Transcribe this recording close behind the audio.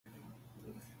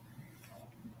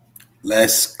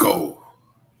Let's go.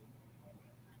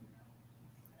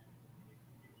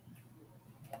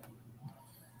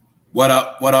 What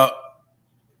up? What up?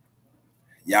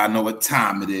 Y'all know what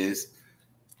time it is.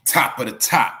 Top of the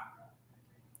top.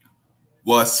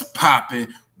 What's popping?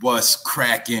 What's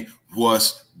cracking?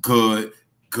 What's good?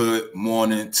 Good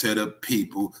morning to the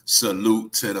people.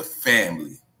 Salute to the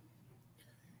family.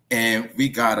 And we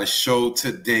got a show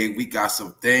today. We got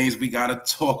some things we got to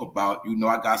talk about. You know,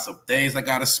 I got some things I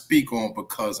got to speak on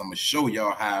because I'm going to show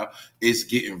y'all how it's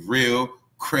getting real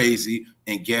crazy.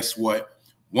 And guess what?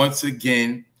 Once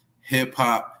again,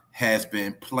 hip-hop has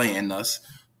been playing us.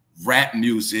 Rap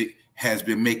music has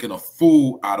been making a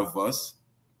fool out of us.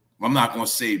 I'm not going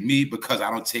to say me because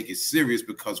I don't take it serious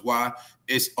because why?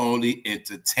 It's only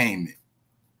entertainment.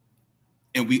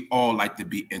 And we all like to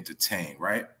be entertained,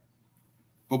 right?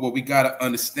 But what we got to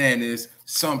understand is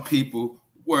some people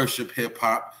worship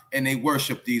hip-hop and they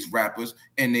worship these rappers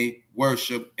and they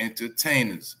worship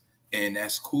entertainers. And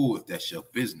that's cool if that's your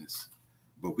business.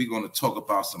 But we're going to talk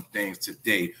about some things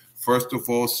today. First of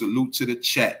all, salute to the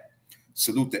chat.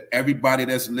 Salute to everybody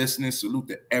that's listening. Salute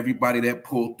to everybody that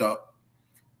pulled up.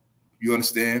 You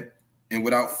understand? And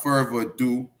without further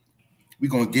ado, we're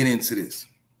going to get into this.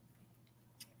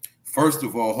 First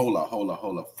of all, hold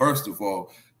up. First of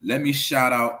all, let me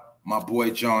shout out my boy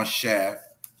John Shaft,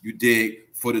 you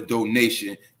dig, for the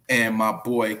donation, and my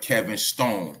boy Kevin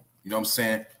Stone. You know what I'm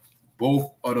saying?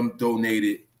 Both of them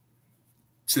donated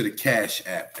to the Cash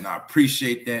App, and I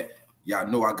appreciate that. Y'all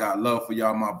know I got love for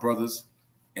y'all, my brothers.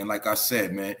 And like I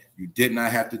said, man, you did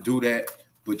not have to do that,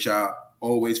 but y'all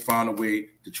always find a way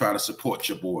to try to support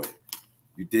your boy.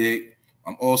 You dig?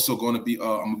 I'm also going to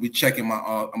be checking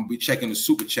the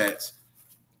super chats,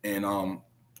 and I'm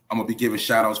gonna be giving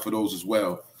shout outs for those as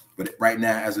well. But right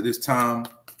now, as of this time,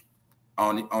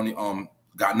 I only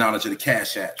got knowledge of the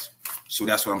Cash Apps. So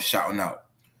that's what I'm shouting out.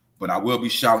 But I will be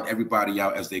shouting everybody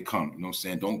out as they come. You know what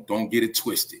I'm saying? Don't get it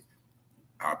twisted.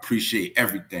 I appreciate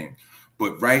everything.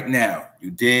 But right now,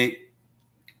 you dig?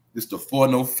 This is the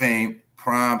 4NOFAME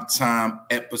Prime Time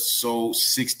episode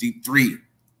 63.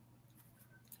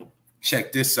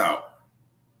 Check this out.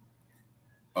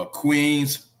 A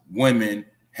Queens woman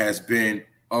has been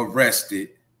arrested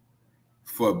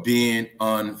for being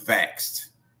unvaxxed.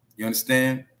 You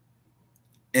understand?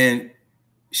 And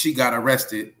she got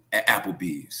arrested at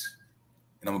Applebees.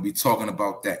 And I'm going to be talking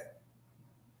about that.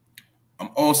 I'm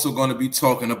also going to be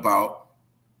talking about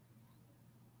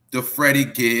the Freddie,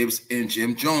 Gibbs, and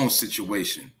Jim Jones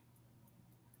situation.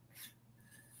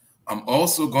 I'm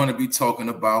also going to be talking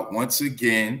about, once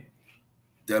again,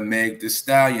 the Meg Thee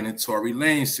Stallion and Tory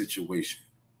Lanez situation.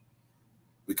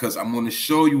 Because I'm going to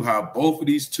show you how both of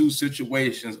these two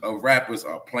situations of rappers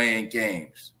are playing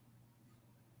games.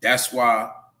 That's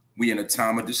why we in a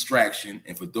time of distraction.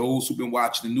 And for those who've been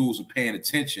watching the news and paying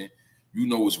attention, you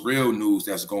know it's real news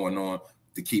that's going on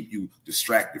to keep you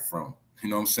distracted from.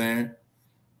 You know what I'm saying?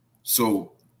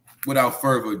 So without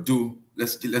further ado,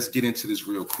 let's get into this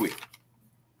real quick.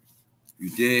 You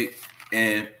dig?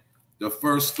 And the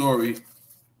first story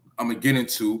I'm going to get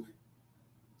into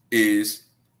is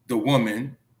the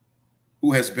woman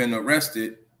who has been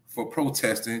arrested for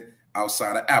protesting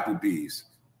outside of Applebees.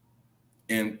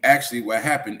 And actually what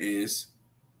happened is,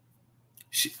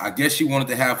 I guess she wanted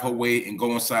to have her way and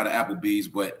go inside of Applebees,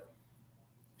 but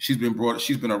she's been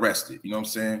arrested. You know what I'm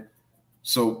saying?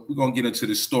 So we're going to get into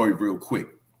this story real quick.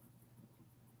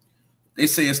 They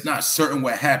say it's not certain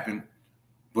what happened,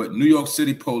 but New York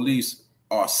City police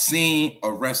are seen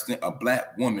arresting a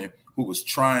black woman who was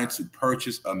trying to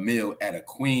purchase a meal at a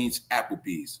Queens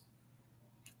Applebees.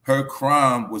 Her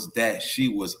crime was that she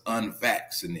was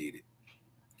unvaccinated.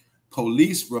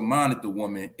 Police reminded the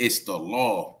woman it's the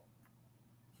law.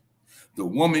 The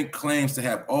woman claims to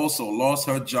have also lost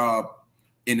her job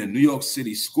in the New York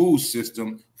City school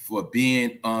system for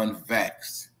being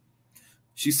unvaxxed.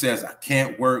 She says, I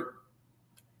can't work,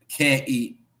 can't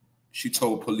eat, she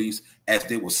told police as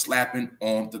they were slapping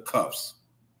on the cuffs.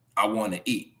 I want to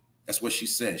eat. That's what she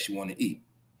said. She want to eat.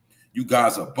 You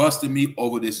guys are busting me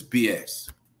over this BS.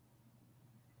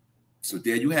 So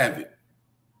there you have it.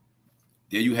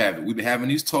 There you have it. We've been having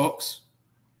these talks.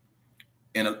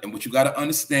 And what you got to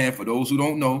understand, for those who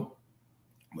don't know,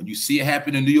 when you see it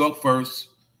happen in New York first,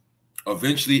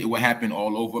 eventually it will happen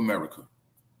all over America.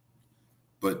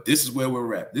 But this is where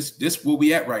we're at. This is where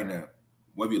we at right now.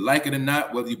 Whether you like it or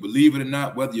not, whether you believe it or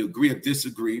not, whether you agree or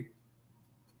disagree,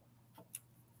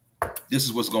 this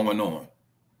is what's going on.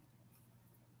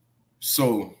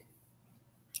 So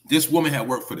this woman had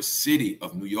worked for the city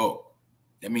of New York.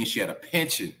 That means she had a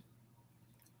pension.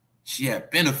 She had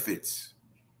benefits.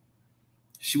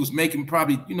 She was making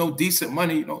probably, you know, decent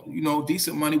money,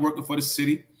 decent money working for the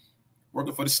city,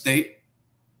 working for the state.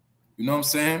 You know what I'm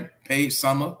saying? Paid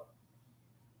summer.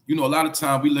 You know, a lot of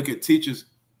time we look at teachers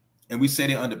and we say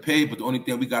they're underpaid, but the only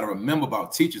thing we got to remember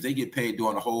about teachers, they get paid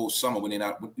during the whole summer when they're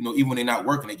not, you know, even when they're not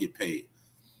working, they get paid.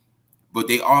 But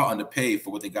they are underpaid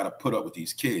for what they got to put up with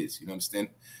these kids. You understand?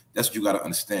 That's what you got to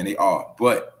understand. They are.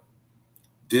 But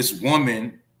this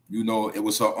woman, you know, it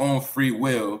was her own free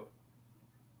will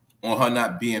on her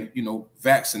not being, you know,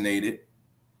 vaccinated.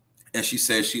 And she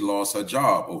said she lost her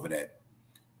job over that.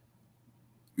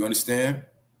 You understand?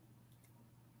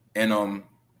 And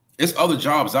there's other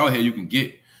jobs out here you can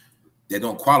get that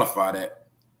don't qualify that.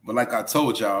 But like I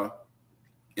told y'all,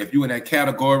 if you're in that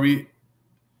category,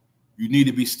 you need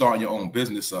to be starting your own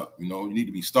business up. You know, you need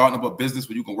to be starting up a business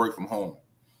where you can work from home.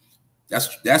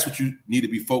 That's what you need to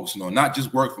be focusing on. Not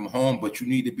just work from home, but you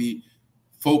need to be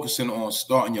focusing on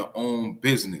starting your own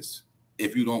business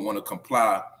if you don't want to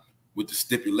comply with the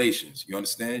stipulations. You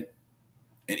understand?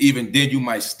 And even then, you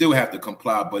might still have to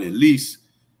comply, but at least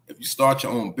if you start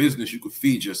your own business, you could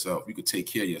feed yourself. You could take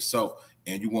care of yourself,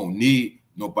 and you won't need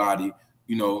nobody,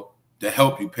 you know, to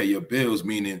help you pay your bills,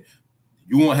 meaning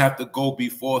you won't have to go be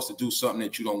forced to do something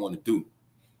that you don't want to do.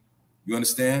 You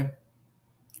understand?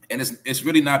 And it's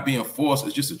really not being forced.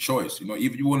 It's just a choice. You know,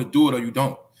 either you want to do it or you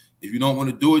don't. If you don't want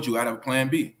to do it, you got to have a plan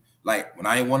B. Like when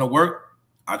I didn't want to work,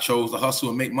 I chose to hustle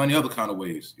and make money other kind of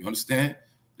ways. You understand?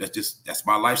 That's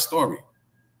my life story.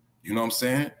 You know what I'm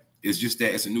saying? It's just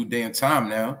that it's a new day and time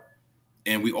now,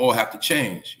 and we all have to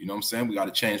change. You know what I'm saying? We got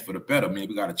to change for the better. I mean,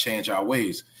 we got to change our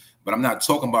ways. But I'm not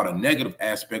talking about a negative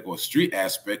aspect or a street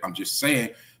aspect. I'm just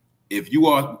saying, if you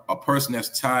are a person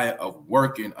that's tired of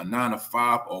working a 9 to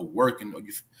 5 or working, or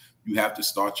you have to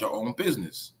start your own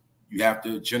business. You have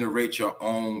to generate your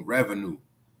own revenue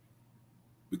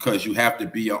because you have to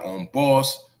be your own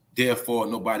boss. Therefore,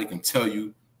 nobody can tell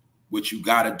you what you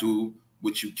got to do,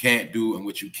 what you can't do, and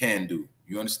what you can do.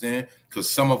 You understand? Because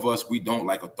some of us, we don't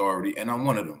like authority, and I'm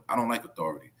one of them. I don't like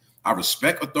authority. I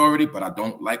respect authority, but I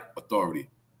don't like authority.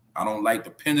 I don't like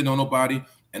depending on nobody,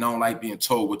 and I don't like being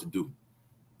told what to do.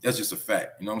 That's just a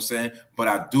fact. You know what I'm saying? But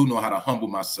I do know how to humble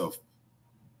myself.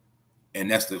 And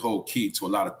that's the whole key to a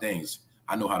lot of things.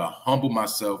 I know how to humble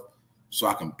myself so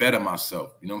I can better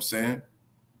myself. You know what I'm saying?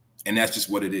 And that's just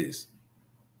what it is.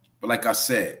 But like I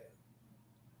said,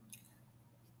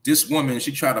 this woman,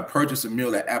 she tried to purchase a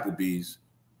meal at Applebees,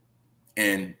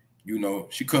 and, you know,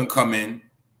 she couldn't come in.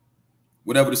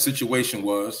 Whatever the situation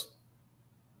was,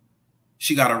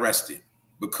 she got arrested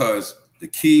because the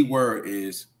key word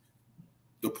is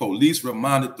the police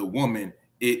reminded the woman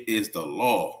it is the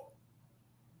law.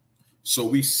 So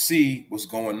we see what's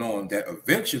going on, that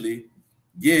eventually,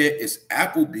 yeah, it's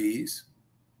Applebees,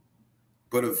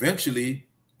 but eventually,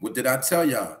 what did I tell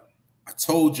y'all? I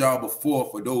told y'all before,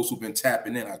 for those who've been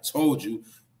tapping in, I told you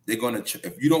they're going to,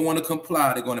 if you don't want to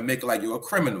comply, they're going to make it like you're a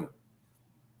criminal.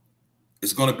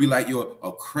 It's going to be like you're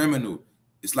a criminal.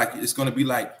 It's going to be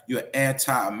like you're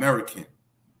anti-American.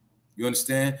 You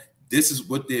understand? This is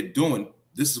what they're doing.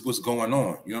 This is what's going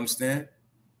on. You understand?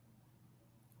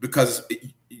 Because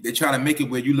they're trying to make it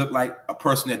where you look like a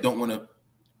person that don't want to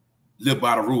live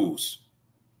by the rules.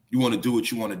 You want to do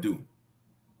what you want to do.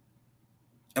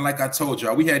 And like I told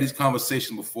y'all, we had these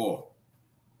conversations before.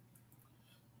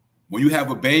 When you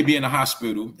have a baby in the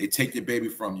hospital, they take your baby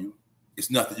from you. It's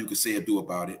nothing you can say or do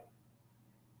about it.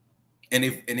 And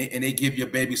they give your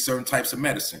baby certain types of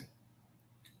medicine.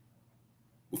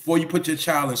 Before you put your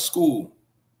child in school,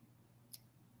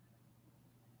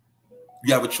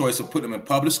 you have a choice of putting them in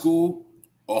public school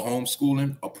or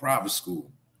homeschooling or private school.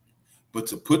 But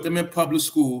to put them in public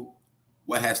school,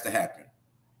 what has to happen?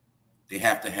 They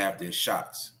have to have their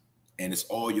shots, and it's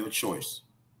all your choice.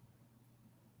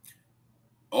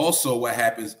 Also, what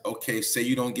happens, okay, say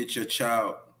you don't get your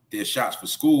child their shots for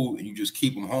school and you just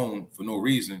keep them home for no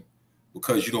reason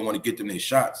because you don't want to get them their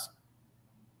shots.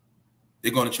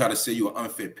 They're going to try to say you're an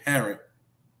unfit parent,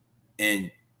 and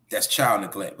that's child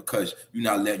neglect because you're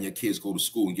not letting your kids go to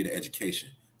school and get an education.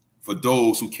 For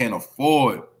those who can't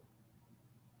afford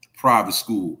private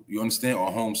school, you understand, or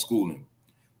homeschooling.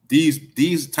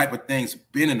 These type of things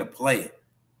been into play.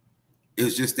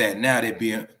 It's just that now they're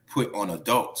being put on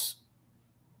adults.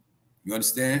 You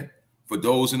understand? For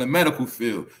those in the medical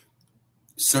field,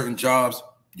 certain jobs,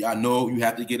 y'all know you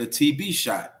have to get a TB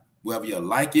shot, whether you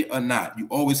like it or not. You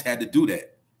always had to do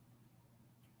that.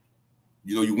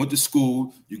 You know, you went to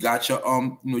school, you got your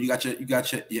you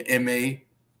got your MA,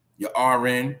 your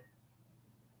RN,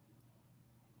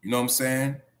 you know what I'm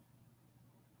saying?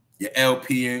 Your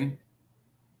LPN.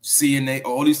 CNA,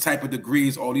 all these type of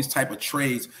degrees, all these type of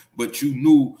trades, but you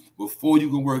knew before you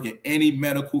could work in any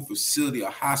medical facility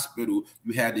or hospital,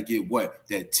 you had to get what?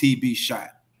 That TB shot.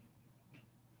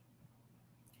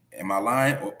 Am I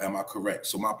lying or am I correct?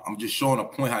 So I'm just showing a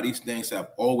point how these things have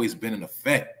always been in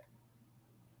effect.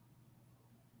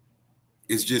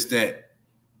 It's just that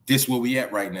this is where we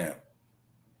at right now.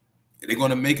 They're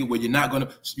going to make it where you're not going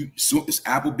to, it's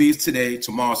Applebees today,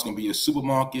 tomorrow it's going to be your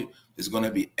supermarket. It's going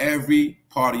to be every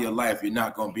part of your life. You're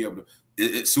not going to be able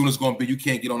to, as soon as it's going to be, you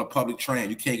can't get on a public train.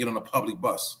 You can't get on a public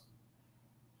bus.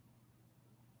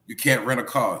 You can't rent a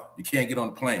car. You can't get on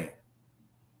a plane.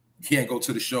 You can't go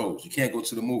to the shows. You can't go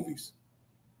to the movies.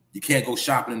 You can't go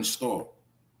shopping in the store.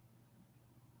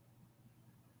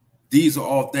 These are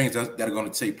all things that are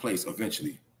going to take place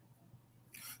eventually.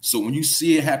 So when you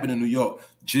see it happen in New York,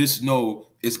 just know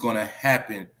it's going to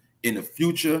happen in the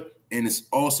future, and it's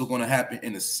also going to happen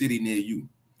in a city near you.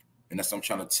 And that's what I'm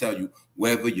trying to tell you,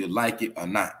 whether you like it or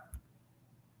not.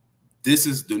 This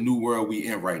is the new world we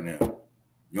in right now.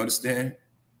 You understand?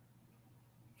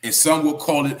 And some will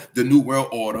call it the New World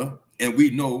Order, and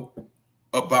we know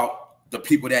about the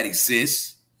people that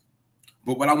exist.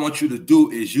 But what I want you to do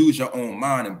is use your own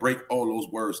mind and break all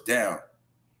those words down.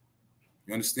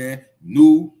 You understand?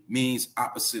 New means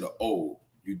opposite of old.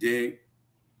 You dig?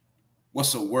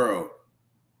 What's a world?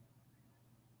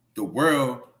 The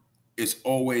world is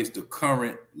always the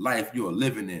current life you're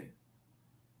living in.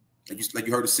 Like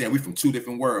you heard us saying, we from two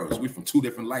different worlds. We from two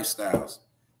different lifestyles.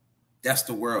 That's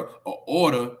the world. An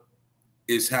order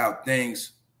is how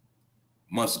things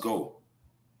must go.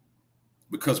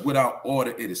 Because without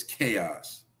order, it is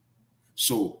chaos.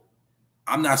 So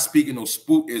I'm not speaking no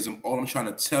spookism. All I'm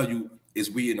trying to tell you is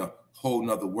we in a whole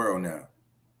nother world now.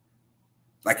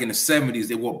 Like in the 70s,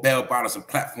 they wore bell bottoms and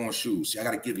platform shoes. See, I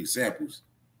got to give examples.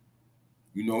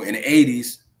 You know, in the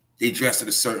 80s, they dressed it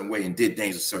a certain way and did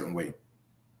things a certain way.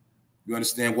 You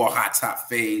understand? Wore high top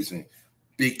fades and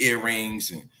big earrings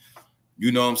and,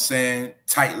 you know what I'm saying,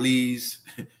 tight leaves,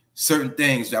 certain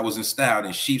things that was in style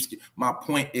and sheepskin. My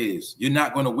point is, you're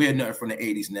not going to wear nothing from the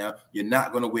 80s now. You're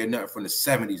not going to wear nothing from the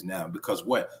 70s now because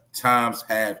what? Times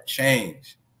have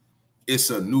changed. It's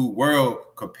a new world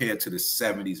compared to the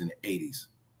 70s and the 80s.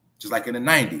 Just like in the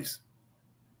 90s.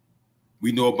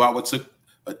 We know about what took,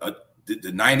 the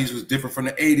 90s was different from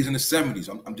the 80s and the 70s.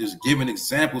 I'm just giving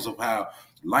examples of how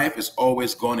life is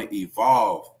always going to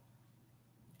evolve.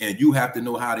 And you have to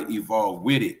know how to evolve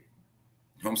with it.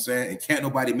 You know what I'm saying? And can't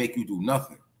nobody make you do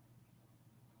nothing.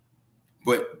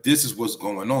 But this is what's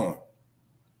going on.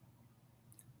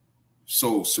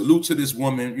 So salute to this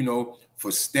woman, you know,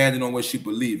 for standing on what she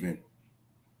believes in.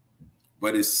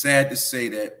 But it's sad to say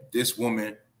that this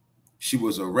woman, she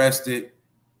was arrested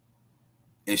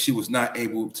and she was not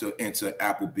able to enter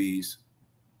Applebees.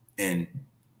 And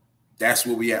that's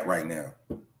where we at right now.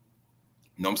 You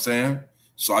know what I'm saying?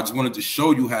 So I just wanted to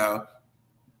show you how,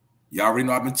 y'all already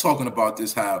know I've been talking about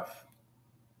this, how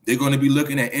they're going to be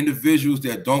looking at individuals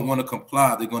that don't want to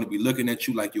comply. They're going to be looking at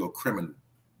you like you're a criminal.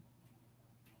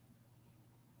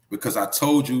 Because I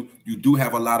told you, you do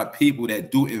have a lot of people that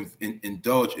do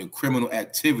indulge in criminal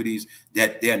activities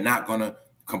that they're not going to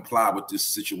comply with this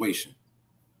situation.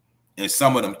 And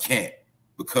some of them can't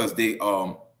because they're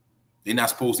not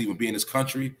supposed to even be in this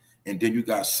country. And then you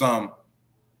got some,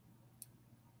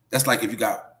 that's like if you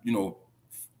got, you know,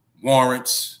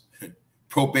 warrants,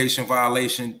 probation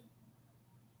violation,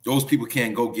 those people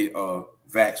can't go get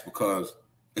vaxxed because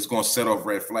it's going to set off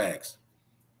red flags.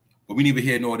 But we neither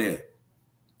here nor there.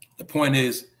 The point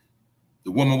is,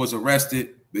 the woman was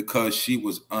arrested because she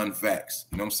was unvaxxed.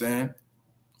 You know what I'm saying?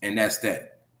 And that's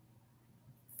that.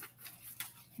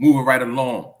 Moving right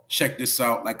along. Check this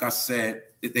out. Like I said,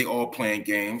 they all playing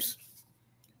games.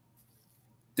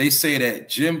 They say that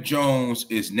Jim Jones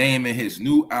is naming his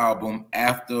new album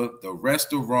after the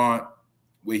restaurant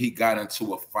where he got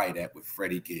into a fight at with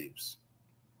Freddie Gibbs.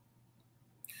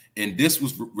 And this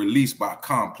was released by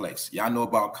Complex. Y'all know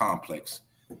about Complex.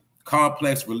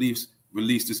 Complex released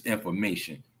this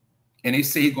information. And they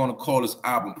say he's going to call this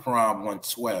album Prime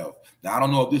 112. Now, I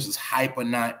don't know if this is hype or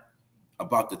not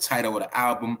about the title of the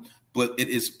album, but it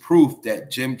is proof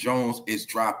that Jim Jones is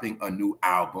dropping a new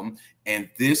album. And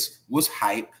this was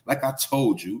hype, like I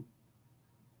told you,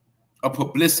 a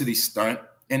publicity stunt.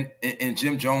 And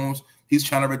Jim Jones, he's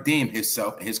trying to redeem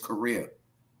himself and his career.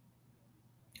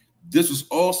 This was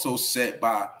also said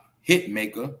by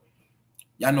Hitmaker.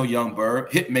 Y'all know Young Bird.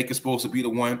 Hitmaker's supposed to be the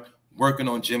one working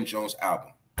on Jim Jones'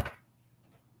 album.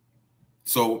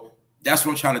 So that's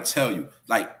what I'm trying to tell you.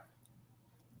 Like,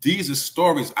 these are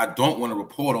stories I don't want to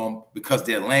report on because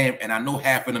they're lame, and I know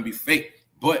half of them be fake,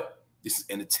 but this is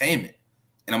entertainment.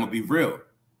 And I'm going to be real.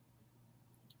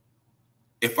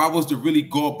 If I was to really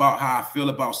go about how I feel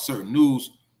about certain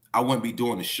news, I wouldn't be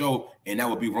doing the show, and that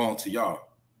would be wrong to y'all,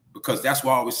 because that's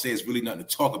why I always say it's really nothing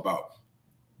to talk about.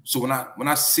 So when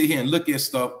I sit here and look at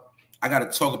stuff, I got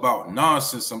to talk about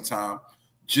nonsense sometimes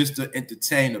just to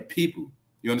entertain the people.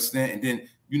 You understand? And then,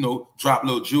 you know, drop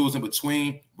little jewels in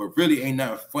between, but really ain't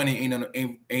nothing funny,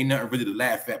 ain't nothing really to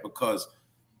laugh at, because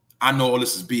I know all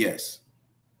this is BS.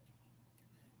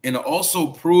 And to also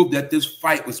prove that this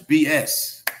fight was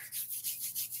BS,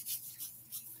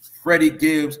 Freddie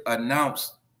Gibbs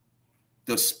announced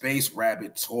the Space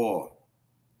Rabbit tour.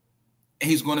 And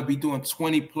he's going to be doing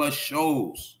 20+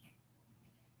 shows.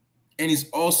 And he's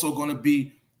also going to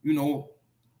be, you know,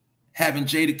 having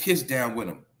Jadakiss down with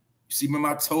him. You see, remember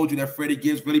I told you that Freddie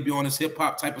Gibbs really be on his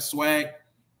hip-hop type of swag?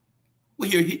 Well,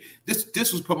 here,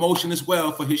 this was promotion as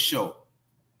well for his show.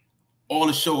 All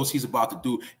the shows he's about to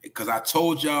do, because I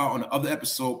told y'all on the other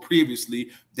episode previously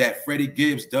that Freddie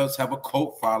Gibbs does have a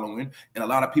cult following, and a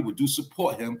lot of people do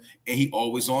support him, and he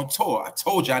always on tour. I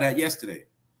told y'all that yesterday.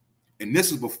 And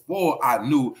this is before I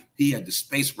knew he had the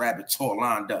Space Rabbit tour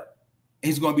lined up. And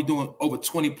he's going to be doing over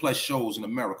 20+ shows in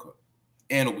America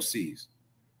and overseas.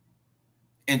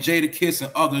 And Jadakiss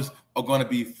and others are going to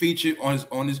be featured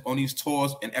on these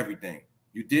tours and everything.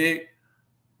 You dig?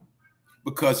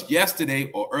 Because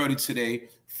yesterday or early today,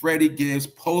 Freddie Gibbs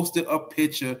posted a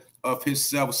picture of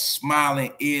himself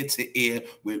smiling ear to ear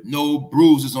with no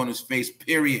bruises on his face,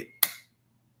 period.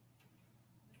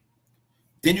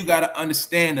 Then you got to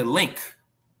understand the link.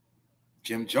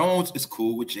 Jim Jones is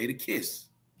cool with Jadakiss.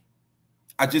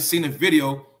 I just seen a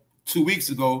video 2 weeks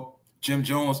ago, Jim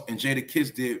Jones and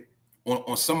Jadakiss did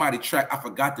on somebody track. I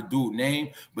forgot the dude's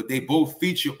name, but they both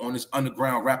feature on this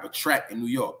underground rapper track in New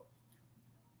York.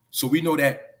 So we know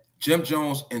that Jim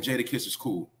Jones and Jadakiss is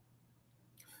cool.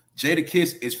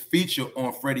 Jadakiss is featured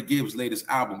on Freddie Gibbs' latest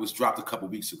album, which dropped a couple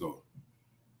weeks ago.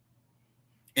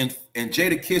 And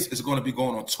Jadakiss is going to be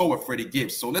going on tour with Freddie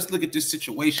Gibbs. So let's look at this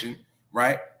situation,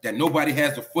 right, that nobody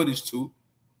has the footage to.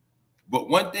 But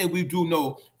one thing we do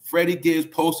know, Freddie Gibbs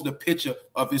posted a picture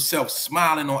of himself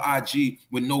smiling on IG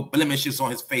with no blemishes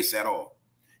on his face at all.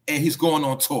 And he's going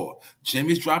on tour.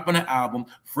 Jimmy's dropping an album,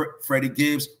 Freddie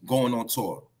Gibbs going on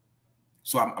tour.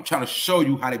 So I'm trying to show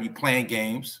you how they be playing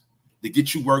games to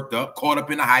get you worked up, caught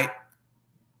up in the hype.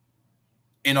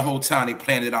 And the whole time they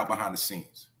planned it out behind the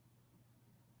scenes.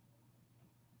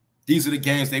 These are the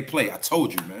games they play. I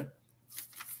told you, man.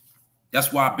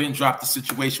 That's why I've been dropped the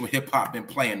situation with hip-hop been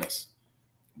playing us.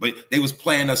 But they was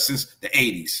playing us since the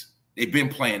 80s. They've been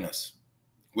playing us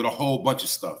with a whole bunch of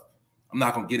stuff. I'm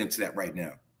not going to get into that right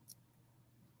now.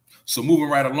 So moving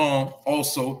right along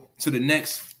also to the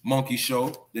next monkey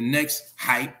show, the next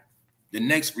hype, the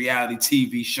next reality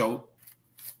TV show.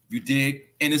 You dig?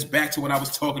 And it's back to what I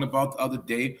was talking about the other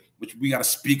day, which we got to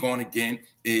speak on again,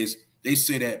 is they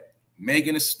say that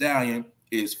Megan Thee Stallion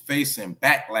is facing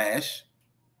backlash.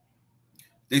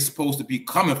 They supposed to be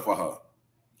coming for her.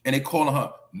 And they calling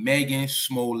her Megan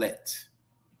Smollett.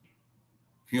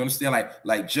 You understand?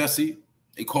 Like Jussie,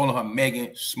 they calling her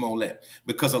Megan Smollett.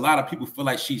 Because a lot of people feel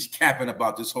like she's capping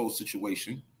about this whole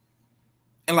situation.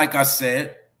 And like I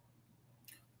said,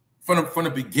 from the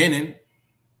beginning,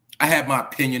 I had my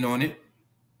opinion on it.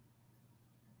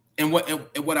 And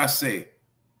what I say,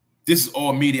 this is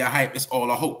all media hype, it's all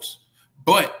a hoax.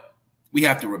 But we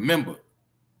have to remember,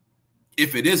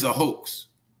 if it is a hoax,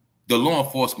 the law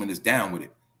enforcement is down with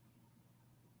it.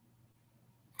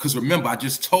 Because remember, I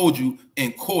just told you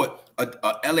in court, a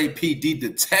LAPD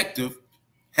detective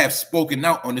have spoken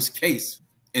out on this case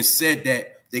and said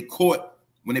that they caught,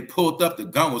 when they pulled up, the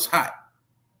gun was hot.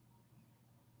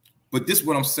 But this is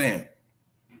what I'm saying.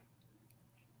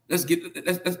 Let's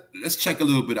check a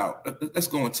little bit out. Let's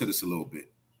go into this a little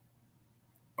bit.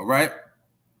 All right.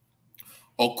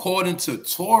 According to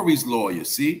Tory's lawyer,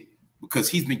 see, because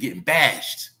he's been getting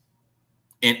bashed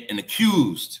and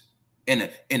accused, and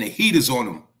the heat is on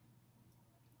him.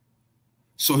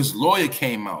 So his lawyer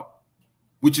came out,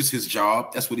 which is his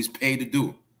job. That's what he's paid to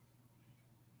do.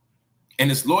 And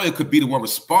his lawyer could be the one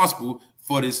responsible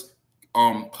for this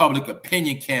public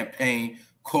opinion campaign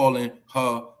calling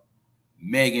her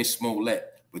Megan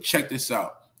Smollett. But check this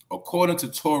out. According to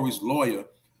Tory's lawyer,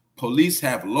 police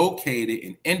have located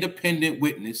an independent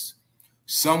witness,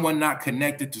 someone not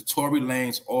connected to Tory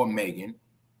Lanez or Megan.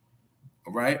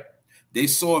 All right. They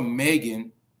saw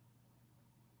Megan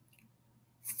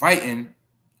fighting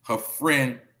her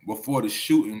friend before the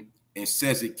shooting and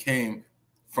says it came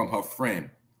from her friend.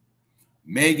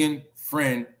 Megan's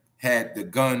friend had the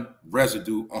gun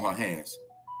residue on her hands,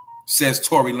 says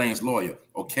Tory Lanez's lawyer.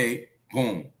 Okay,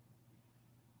 boom.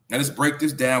 Now let's break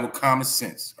this down with common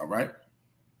sense, all right?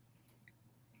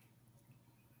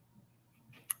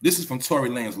 This is from Tory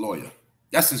Lanez's lawyer.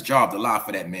 That's his job to lie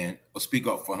for that man or speak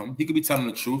up for him. He could be telling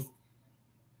the truth.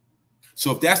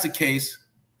 So if that's the case,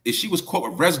 if she was caught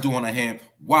with residue on her hand,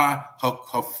 why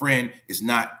her friend is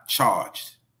not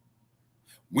charged?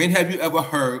 When have you ever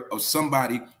heard of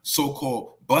somebody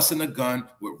so-called busting a gun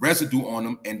with residue on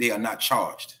them and they are not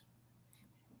charged?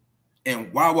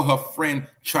 And why would her friend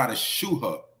try to shoot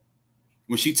her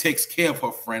when she takes care of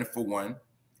her friend, for one?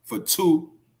 For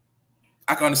two,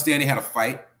 I can understand they had a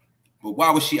fight, but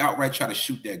why would she outright try to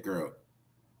shoot that girl?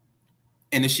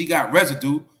 And if she got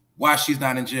residue, why she's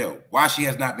not in jail? Why she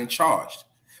has not been charged?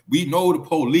 We know the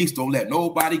police don't let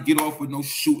nobody get off with no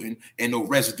shooting and no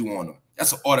residue on them.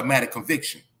 That's an automatic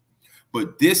conviction.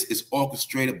 But this is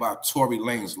orchestrated by Tory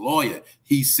Lanez's lawyer.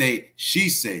 He say, she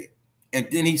say. And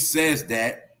then he says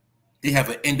that they have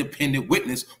an independent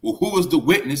witness. Well, who was the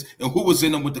witness and who was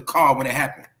in them with the car when it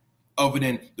happened, other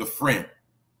than the friend?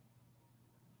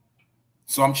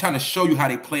 So I'm trying to show you how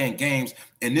they playing games.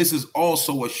 And this is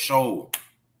also a show.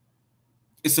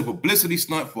 It's a publicity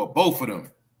stunt for both of them,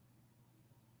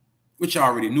 which I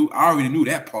already knew. I already knew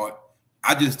that part.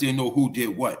 I just didn't know who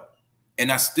did what.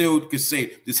 And I still could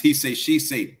say this he say, she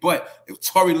say. But if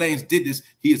Tory Lanez did this,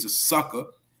 he is a sucker.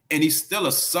 And he's still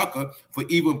a sucker for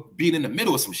even being in the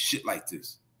middle of some shit like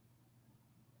this.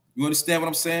 You understand what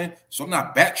I'm saying? So I'm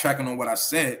not backtracking on what I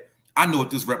said. I know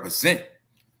what this represents.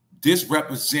 This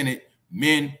represented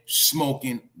men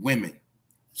smoking women.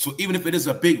 So even if it is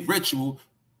a big ritual,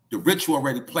 the ritual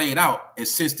already played out. And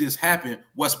since this happened,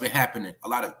 what's been happening? A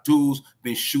lot of dudes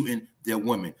been shooting their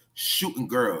women, shooting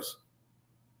girls,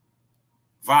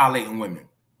 violating women,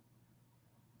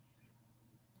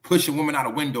 pushing women out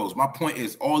of windows. My point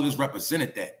is, all this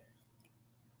represented that.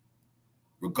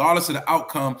 Regardless of the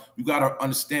outcome, you got to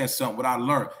understand something. What I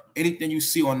learned, anything you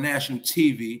see on national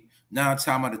TV, 9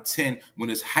 times out of 10, when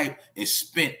it's hyped and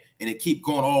spent and it keep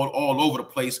going all over the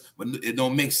place, but it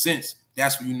don't make sense,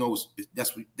 that's when you know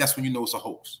that's when you know it's a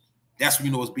hoax. That's when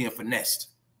you know it's being finessed.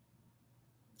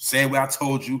 Same way I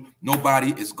told you,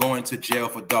 nobody is going to jail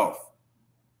for Dolph.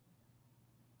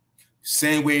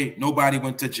 Same way nobody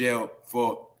went to jail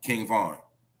for King Von.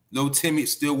 Lil Timmy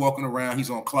is still walking around.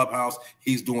 He's on Clubhouse.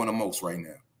 He's doing the most right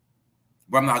now.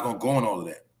 But I'm not going to go on all of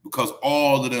that because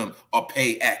all of them are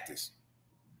paid actors.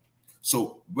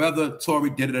 So whether Tory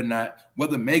did it or not,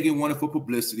 whether Megan wanted for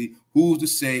publicity, who's to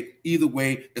say? Either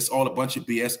way, it's all a bunch of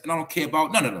BS, and I don't care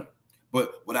about none of them.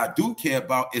 But what I do care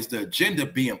about is the agenda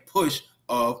being pushed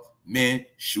of men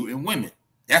shooting women.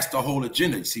 That's the whole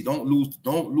agenda. You see, don't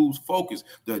lose focus.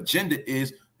 The agenda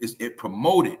is it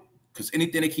promoted, because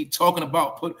anything they keep talking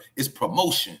about is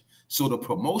promotion. So the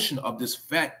promotion of this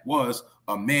fact was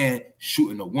a man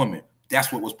shooting a woman.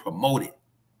 That's what was promoted.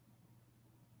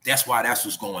 That's why that's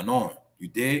what's going on. You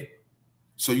did?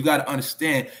 So you got to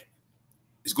understand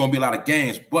it's going to be a lot of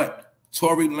games. But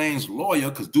Tory Lanez's lawyer,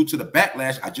 because due to the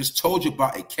backlash I just told you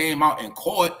about, it came out in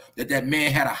court that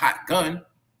man had a hot gun.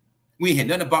 We ain't heard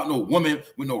nothing about no woman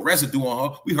with no residue on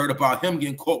her. We heard about him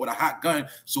getting caught with a hot gun.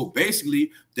 So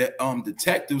basically, that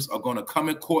detectives are going to come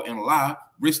in court and lie,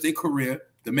 risk their career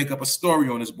to make up a story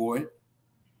on this boy.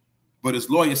 But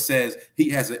his lawyer says they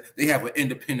have an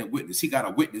independent witness. He got a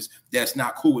witness that's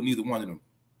not cool with neither one of them.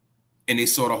 And they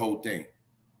saw the whole thing.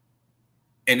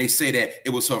 And they say that it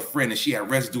was her friend and she had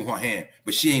residue on her hand,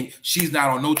 but she's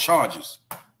not on no charges.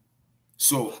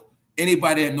 So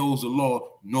anybody that knows the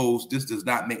law knows this does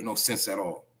not make no sense at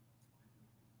all.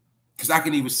 Because I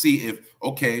can even see if,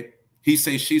 okay, he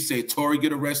say, she say, Tory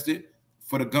get arrested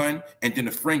for the gun, and then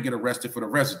the friend get arrested for the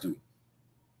residue.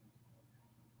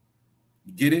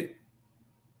 Get it?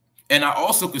 And I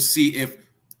also could see if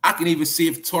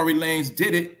Tory Lanez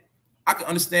did it, I can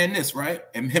understand this, right?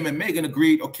 And him and Megan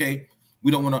agreed, okay, we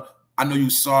don't want to, I know you're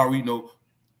sorry, you know,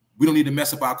 we don't need to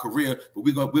mess up our career, but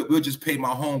we'll just pay my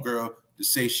homegirl to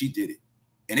say she did it.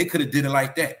 And they could have did it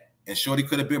like that. And Shorty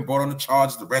could have been brought on the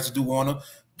charges, the residue on her,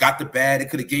 got the bad. They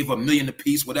could have gave her $1 million a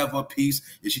piece, whatever a piece,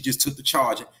 and she just took the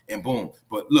charge and boom.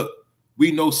 But look,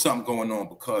 we know something going on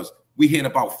because we hearing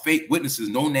about fake witnesses,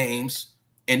 no names.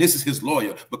 And this is his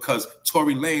lawyer, because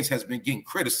Tory Lanez has been getting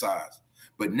criticized.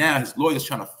 But now his lawyer's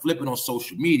trying to flip it on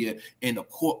social media in the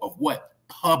court of what?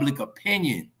 Public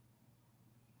opinion.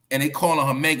 And they calling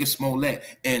her Megan Smollett.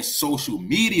 And social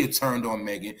media turned on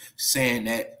Megan, saying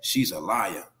that she's a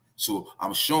liar. So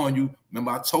I'm showing you,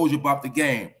 remember I told you about the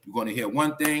game. You're going to hear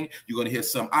one thing, you're going to hear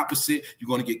some opposite, you're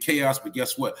going to get chaos, but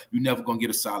guess what? You're never going to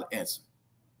get a solid answer.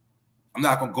 I'm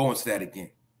not going to go into that again.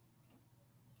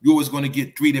 You're always going to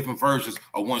get 3 different versions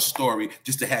of one story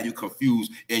just to have you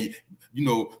confused. And, you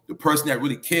know, the person that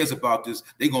really cares about this,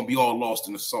 they're going to be all lost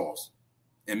in the sauce.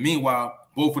 And meanwhile,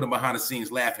 both of them behind the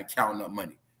scenes laughing, counting up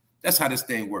money. That's how this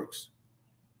thing works.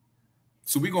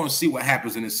 So we're going to see what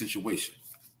happens in this situation.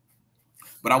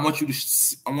 But I want you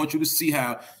to see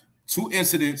how 2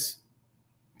 incidents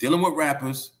dealing with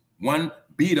rappers, one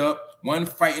beat up, one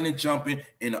fighting and jumping,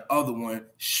 and the other one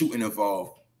shooting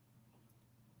involved.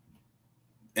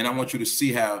 And I want you to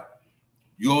see how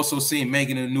you also seen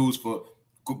Megan in the news for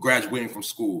graduating from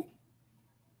school.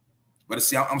 But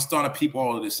see, I'm starting to peep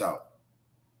all of this out.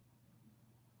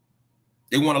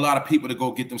 They want a lot of people to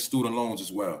go get them student loans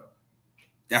as well.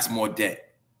 That's more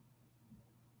debt.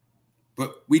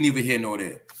 But we neither here nor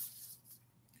there.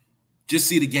 Just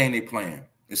see the game they playing.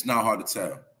 It's not hard to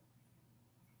tell.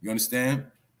 You understand?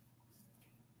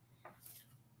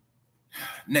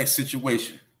 Next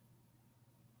situation.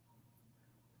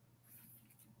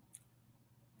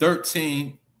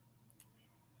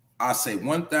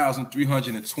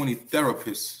 1,320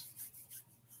 therapists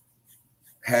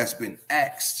has been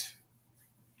asked,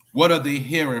 what are they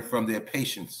hearing from their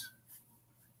patients?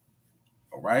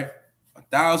 All right.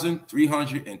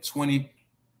 1,320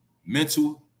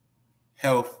 mental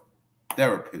health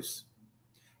therapists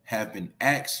have been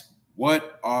asked,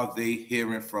 what are they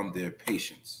hearing from their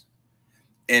patients?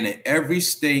 And in every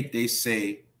state, they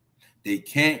say they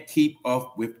can't keep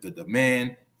up with the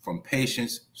demand from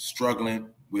patients struggling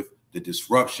with the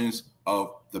disruptions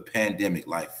of the pandemic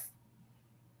life.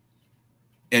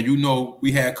 And you know,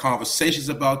 we had conversations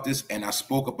about this, and I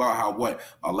spoke about how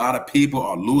a lot of people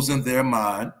are losing their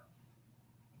mind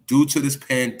due to this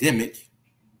pandemic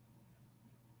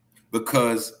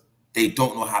because they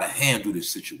don't know how to handle this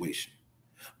situation.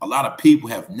 A lot of people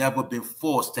have never been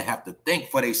forced to have to think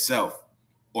for themselves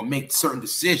or make certain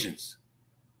decisions.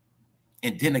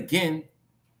 And then again,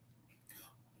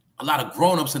 a lot of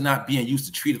grown-ups are not being used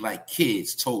to treated like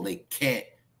kids, told they can't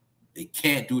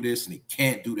do this and they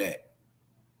can't do that.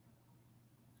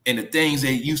 And the things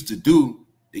they used to do,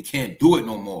 they can't do it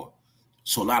no more.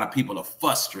 So a lot of people are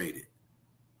frustrated.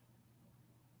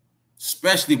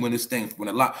 Especially when this thing, when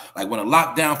a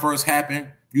lockdown first happened,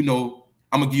 you know,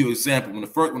 I'm gonna give you an example. When the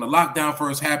lockdown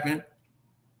first happened,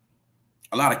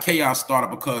 a lot of chaos started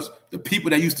because the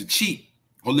people that used to cheat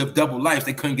or live double lives,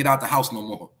 they couldn't get out the house no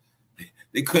more.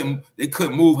 They couldn't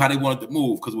move how they wanted to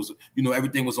move because it was, you know,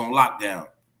 everything was on lockdown.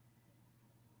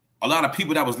 A lot of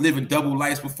people that was living double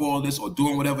lives before this or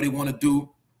doing whatever they want to do,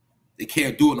 they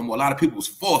can't do it no more. A lot of people was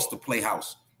forced to play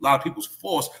house. A lot of people was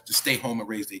forced to stay home and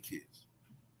raise their kids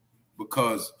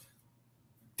because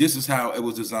this is how it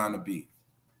was designed to be.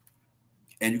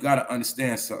 And you got to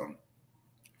understand something.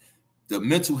 The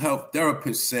mental health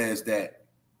therapist says that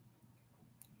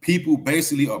people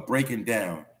basically are breaking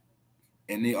down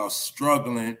and they are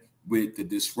struggling with the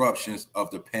disruptions of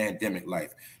the pandemic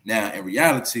life. Now, in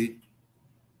reality,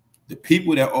 the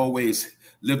people that always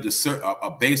lived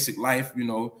a basic life, you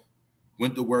know,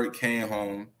 went to work, came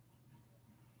home,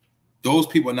 those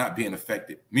people are not being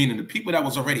affected. Meaning the people that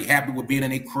was already happy with being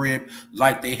in their crib,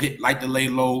 like to lay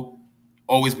low,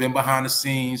 always been behind the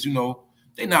scenes, you know,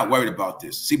 they're not worried about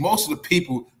this. See, most of the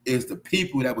people is the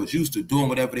people that was used to doing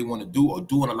whatever they want to do or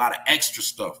doing a lot of extra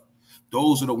stuff.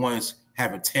 Those are the ones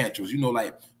having tantrums. You know,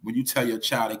 like when you tell your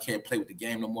child they can't play with the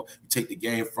game no more, you take the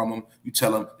game from them, you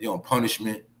tell them they're on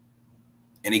punishment,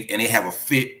 and they have a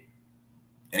fit,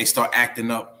 and they start acting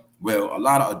up. Well, a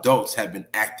lot of adults have been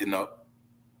acting up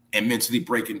and mentally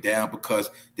breaking down because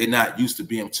they're not used to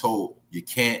being told you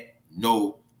can't,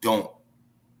 no, don't.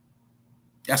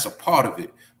 That's a part of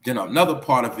it. Then another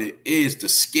part of it is the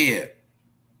scared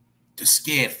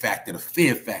factor, the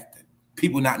fear factor.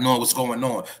 People not knowing what's going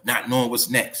on, not knowing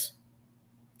what's next,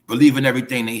 believing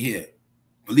everything they hear,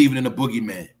 believing in the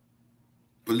boogeyman,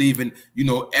 believing, you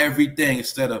know, everything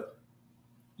instead of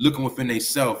looking within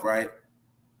themselves, right?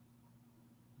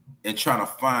 And trying to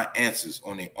find answers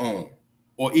on their own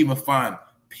or even find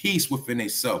peace within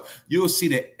themselves. You'll see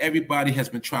that everybody has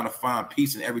been trying to find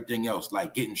peace in everything else,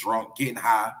 like getting drunk, getting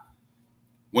high,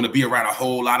 want to be around a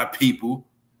whole lot of people.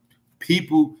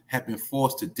 People have been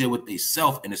forced to deal with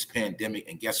themselves in this pandemic.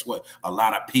 And guess what? A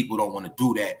lot of people don't want to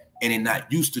do that. And they're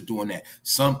not used to doing that.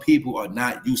 Some people are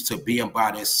not used to being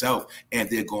by themselves and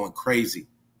they're going crazy.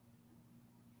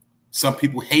 Some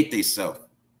people hate themselves.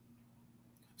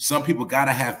 Some people got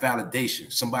to have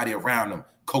validation. Somebody around them,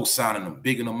 co-signing them,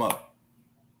 bigging them up,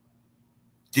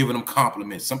 giving them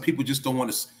compliments. Some people just don't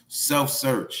want to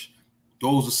self-search.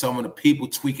 Those are some of the people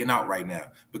tweaking out right now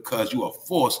because you are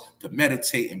forced to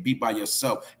meditate and be by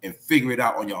yourself and figure it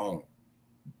out on your own.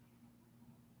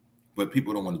 But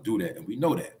people don't want to do that, and we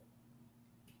know that.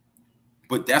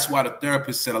 But that's why the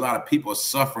therapist said a lot of people are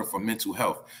suffering from mental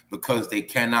health because they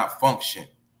cannot function.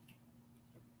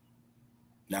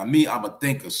 Now, me, I'm a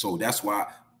thinker, so that's why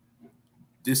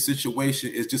this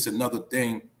situation is just another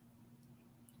thing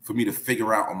for me to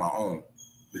figure out on my own,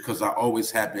 because I always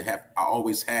had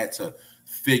to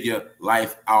figure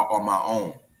life out on my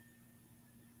own.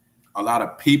 A lot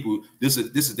of people, this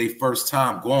is their first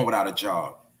time going without a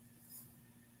job.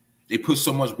 They put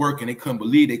so much work in, they couldn't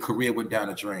believe their career went down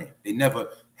the drain. They never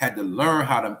had to learn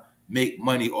how to make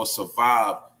money or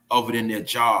survive other than their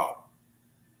job.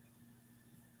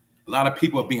 A lot of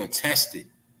people are being tested.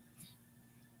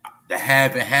 The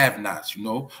have and have-nots, you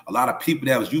know. A lot of people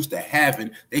that was used to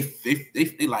having, they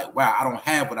like, wow, I don't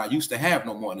have what I used to have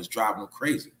no more, and it's driving them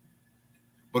crazy.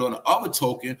 But on the other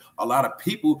token, a lot of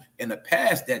people in the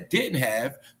past that didn't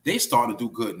have, they starting to do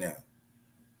good now.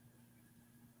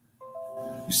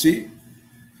 You see?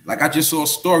 Like I just saw a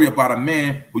story about a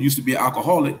man who used to be an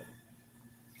alcoholic,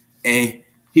 and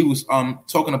he was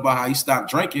talking about how he stopped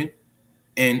drinking,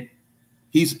 and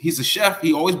he's a chef.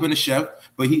 He always been a chef,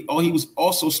 but he was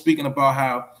also speaking about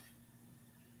how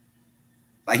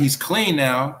like he's clean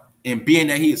now, and being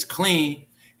that he is clean,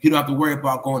 he don't have to worry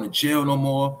about going to jail no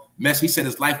more. He said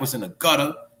his life was in a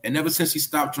gutter, and ever since he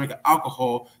stopped drinking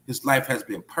alcohol, his life has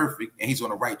been perfect, and he's on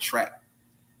the right track.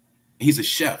 He's a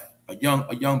chef, a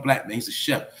young black man. He's a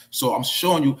chef. So I'm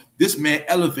showing you this man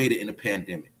elevated in the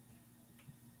pandemic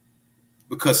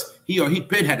because he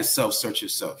been had to self-search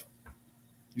himself.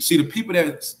 You see, the people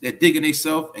that digging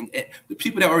themselves and the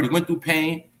people that already went through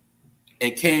pain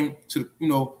and came to, you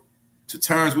know, to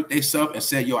terms with themselves and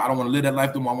said, yo, I don't want to live that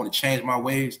life no more. I want to change my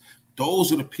ways.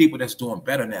 Those are the people that's doing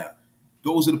better now.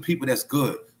 Those are the people that's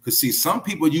good. Because see, some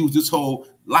people use this whole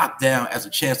lockdown as a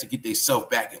chance to get themselves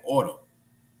back in order.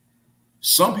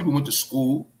 Some people went to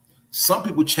school. Some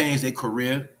people changed their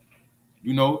career.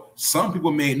 You know, some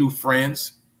people made new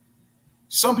friends.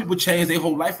 Some people changed their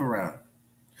whole life around.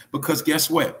 Because guess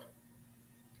what?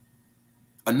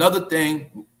 Another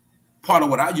thing, part of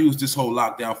what I used this whole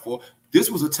lockdown for, this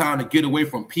was a time to get away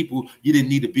from people you didn't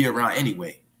need to be around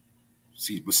anyway.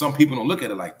 See, but some people don't look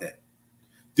at it like that.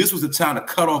 This was the time to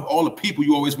cut off all the people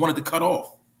you always wanted to cut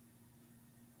off.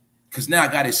 Because now I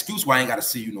got an excuse why I ain't got to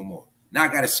see you no more. Now I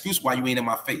got an excuse why you ain't in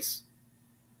my face.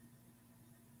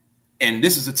 And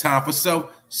this is a time for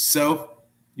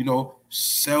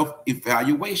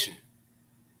self-evaluation.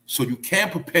 So you can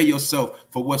prepare yourself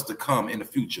for what's to come in the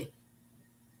future.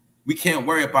 We can't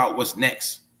worry about what's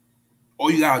next. All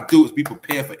you gotta do is be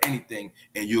prepared for anything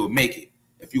and you'll make it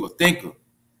if you're a thinker.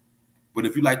 But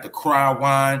if you like to cry,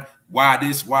 whine, why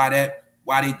this, why that,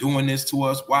 why they doing this to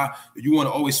us, why you want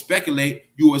to always speculate,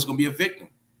 you're always gonna be a victim.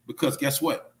 Because guess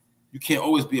what? You can't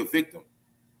always be a victim.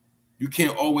 You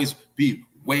can't always be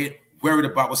worried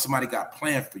about what somebody got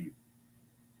planned for you.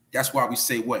 That's why we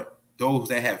say what? Those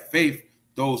that have faith,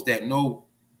 those that know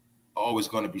are always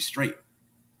going to be straight.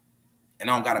 And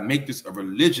I don't got to make this a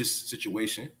religious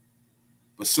situation,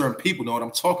 but certain people know what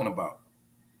I'm talking about.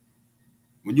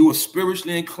 When you are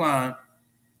spiritually inclined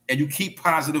and you keep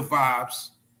positive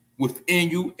vibes within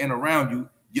you and around you,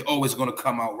 you're always going to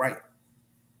come out right.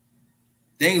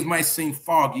 Things might seem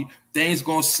foggy. Things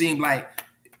going to seem like,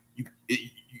 you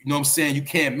know what I'm saying, you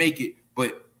can't make it.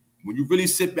 But when you really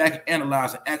sit back and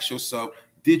analyze and ask yourself,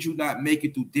 did you not make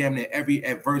it through damn near every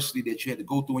adversity that you had to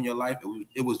go through in your life?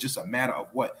 It was just a matter of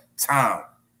what? Time.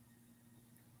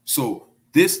 So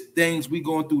this things we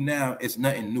going through now is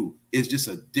nothing new. It's just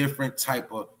a different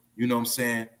type of, you know what I'm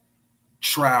saying,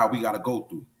 trial we got to go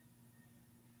through.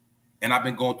 And I've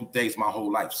been going through things my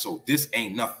whole life. So this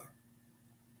ain't nothing.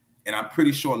 And I'm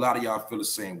pretty sure a lot of y'all feel the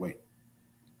same way.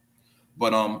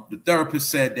 But the therapist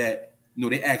said that, you know,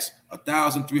 they asked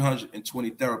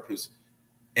 1,320 therapists,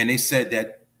 and they said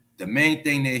that the main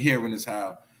thing they're hearing is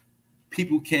how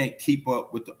people can't keep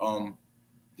up with the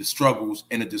struggles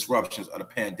and the disruptions of the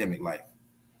pandemic life.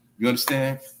 You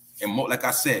understand? And like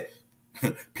I said,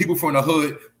 people from the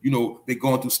hood, you know, been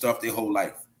going through stuff their whole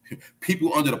life.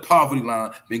 People under the poverty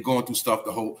line been going through stuff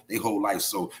their whole life.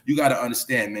 So you got to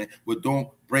understand, man, what don't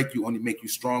break you only make you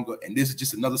stronger. And this is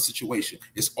just another situation.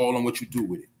 It's all on what you do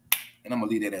with it. And I'm going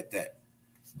to leave it at that.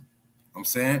 You know what I'm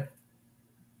saying?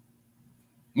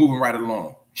 Moving right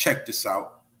along. Check this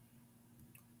out.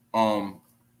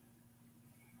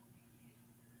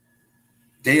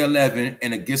 Day 11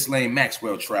 in the Ghislaine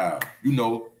Maxwell trial. You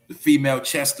know, the female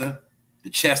Chester, the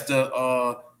Chester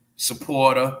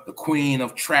supporter, the queen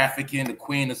of trafficking, the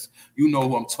queen of, you know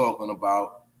who I'm talking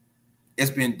about.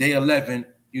 It's been day 11,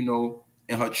 you know,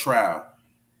 in her trial.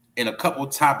 And a couple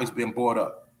of topics been brought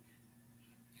up.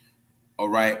 All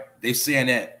right. they saying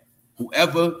that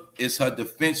whoever is her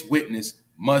defense witness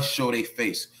must show their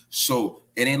face. So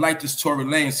it ain't like this Tory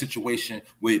Lanez situation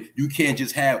where you can't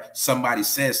just have somebody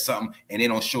say something and they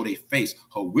don't show their face.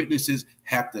 Her witnesses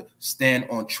have to stand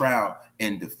on trial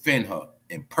and defend her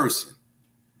in person.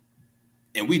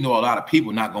 And we know a lot of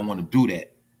people not going to want to do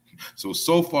that.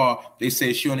 So far, they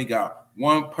say she only got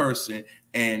one person,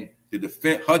 and her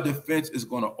defense is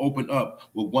going to open up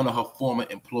with one of her former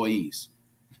employees.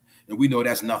 And we know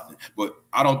that's nothing. But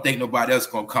I don't think nobody else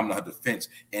is going to come to her defense.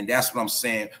 And that's what I'm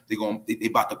saying. They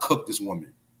about to cook this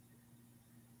woman.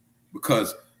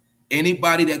 Because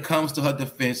anybody that comes to her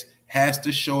defense has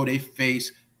to show their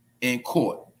face in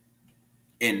court.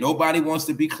 And nobody wants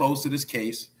to be close to this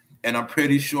case. And I'm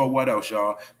pretty sure what else,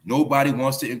 y'all? Nobody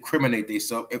wants to incriminate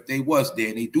themselves if they was there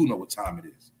and they do know what time it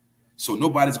is. So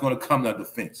nobody's going to come to her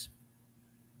defense.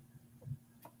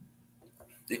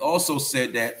 They also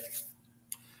said that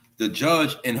the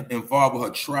judge involved with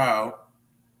her trial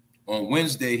on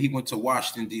Wednesday, he went to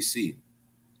Washington, D.C.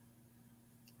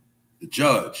 The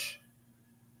judge,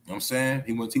 you know what I'm saying?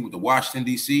 He went to Washington,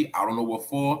 D.C. I don't know what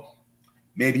for.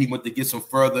 Maybe he went to get some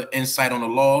further insight on the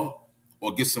law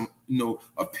or get some,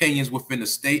 opinions within the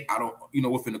state.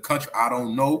 Within the country. I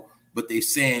don't know. But they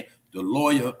saying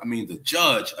the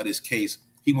judge of this case,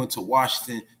 he went to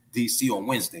Washington, D.C. on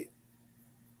Wednesday.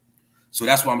 So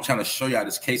that's why I'm trying to show y'all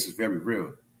this case is very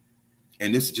real.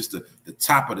 And this is just the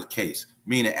top of the case.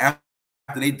 Meaning after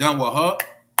they done with her,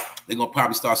 they're going to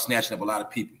probably start snatching up a lot of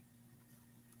people.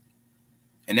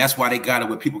 And that's why they got it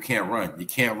where people can't run. You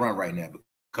can't run right now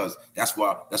because that's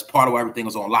part of why everything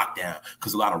was on lockdown.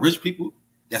 Because a lot of rich people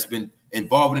that's been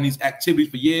involved in these activities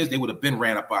for years, they would have been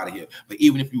ran up out of here. But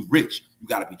even if you're rich, you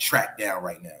got to be tracked down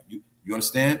right now. You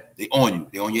understand? They on you.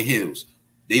 They on your heels.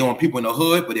 They on people in the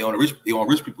hood, but they on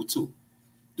rich people too.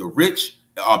 The rich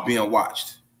are being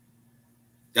watched.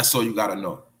 That's all you got to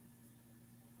know.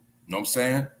 You know what I'm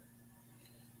saying?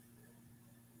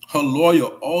 Her lawyer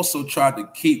also tried to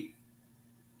keep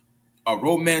a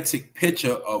romantic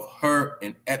picture of her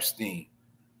and Epstein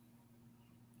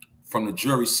from the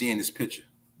jury seeing this picture.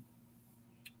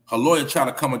 Her lawyer tried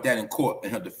to come with that in court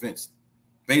in her defense,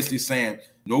 basically saying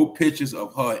no pictures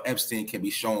of her and Epstein can be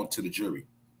shown to the jury.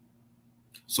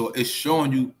 So it's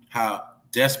showing you how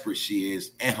desperate she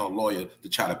is and her lawyer to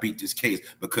try to beat this case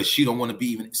because she don't want to be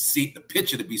even see the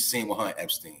picture to be seen with her and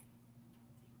Epstein.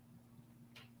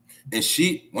 And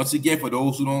she, once again, for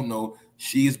those who don't know,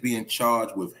 she is being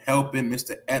charged with helping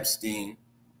Mr. Epstein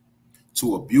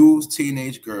to abuse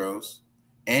teenage girls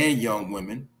and young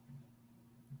women,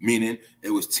 meaning it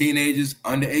was teenagers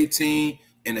under 18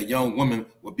 and a young woman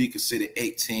would be considered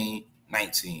 18,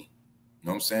 19. You know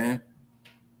what I'm saying?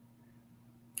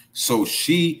 So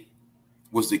she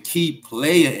was the key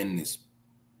player in this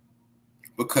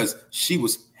because she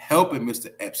was helping Mr.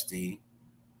 Epstein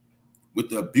with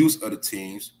the abuse of the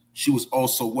teens. She was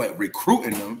also what?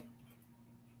 Recruiting them,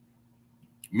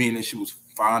 meaning she was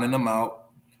finding them out,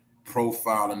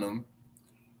 profiling them,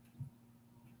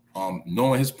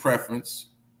 knowing his preference,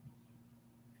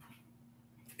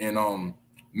 and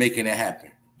making it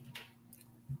happen.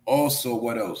 Also,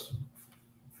 what else?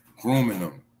 Grooming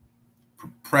them,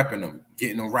 prepping them,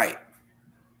 getting them right,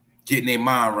 getting their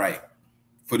mind right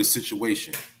for the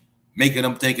situation, making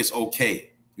them think it's okay.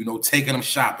 Taking them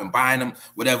shopping, buying them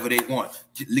whatever they want,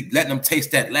 letting them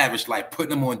taste that lavish life,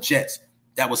 putting them on jets.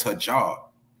 That was her job.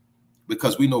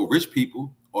 Because we know rich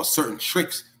people or certain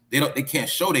tricks, they can't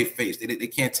show their face. They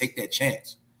can't take that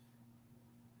chance.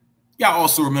 Y'all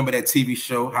also remember that TV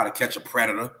show, How to Catch a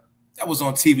Predator? That was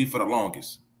on TV for the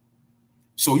longest.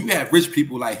 So you have rich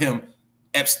people like him,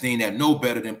 Epstein, that know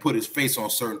better than put his face on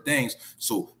certain things.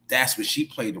 So that's what she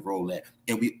played the role at.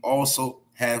 And we also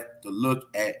have to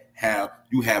look at how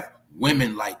you have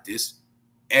women like this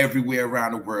everywhere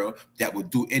around the world that would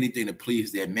do anything to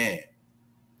please their man.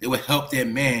 They would help their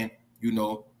man,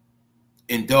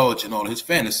 indulge in all of his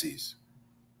fantasies.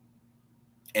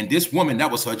 And this woman,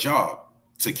 that was her job,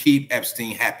 to keep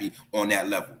Epstein happy on that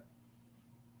level.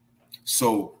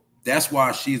 So that's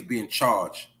why she's being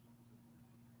charged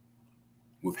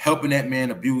with helping that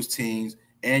man abuse teens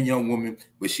and young women,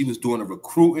 but she was doing the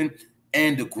recruiting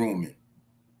and the grooming,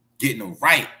 getting them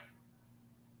right.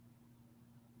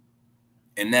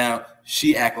 And now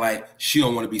she act like she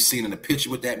don't want to be seen in the picture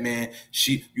with that man.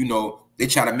 She, they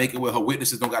try to make it where her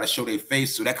witnesses don't got to show their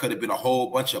face. So that could have been a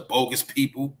whole bunch of bogus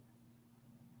people.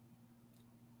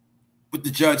 But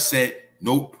the judge said,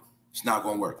 nope, it's not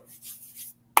going to work.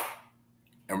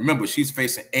 And remember, she's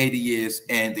facing 80 years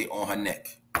and they on her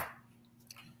neck.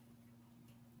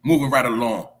 Moving right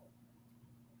along.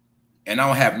 And I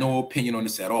don't have no opinion on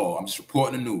this at all. I'm just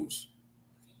reporting the news.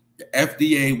 The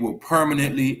FDA will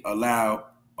permanently allow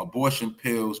abortion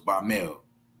pills by mail.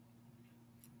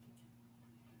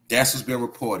 That's what's been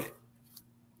reported.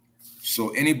 So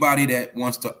anybody that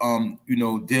wants to,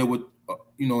 deal with,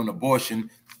 an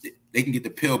abortion, they can get the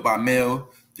pill by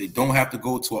mail. They don't have to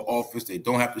go to an office. They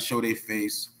don't have to show their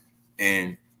face.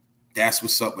 And that's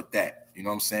what's up with that. You know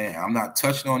what I'm saying? I'm not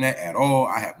touching on that at all.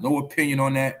 I have no opinion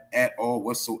on that at all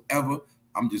whatsoever.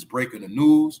 I'm just breaking the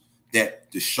news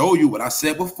that to show you what I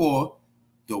said before,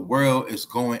 the world is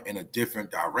going in a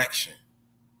different direction.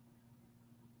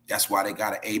 That's why they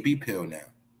got an AB pill now.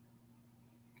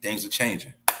 Things are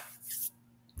changing.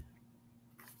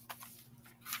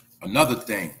 Another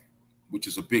thing, which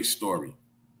is a big story.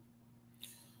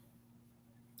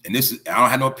 And this is, I don't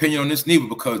have no opinion on this neither,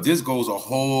 because this goes a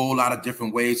whole lot of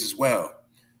different ways as well.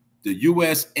 The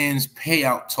U.S. ends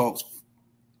payout talks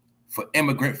for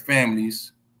immigrant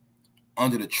families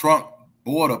under the Trump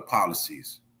border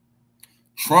policies.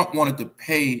 Trump wanted to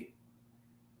pay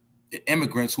the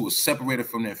immigrants who were separated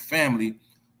from their family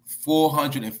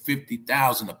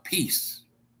 $450,000 apiece.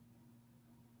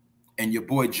 And your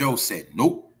boy Joe said,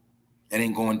 nope, that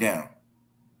ain't going down.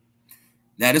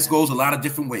 Now, this goes a lot of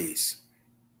different ways.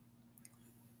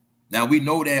 Now, we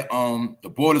know that the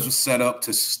borders were set up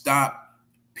to stop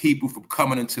people from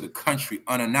coming into the country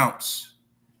unannounced.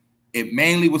 It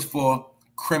mainly was for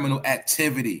criminal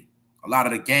activity. A lot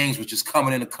of the gangs were just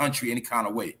coming in the country any kind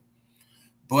of way.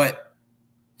 But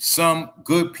some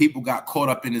good people got caught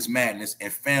up in this madness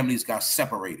and families got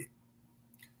separated.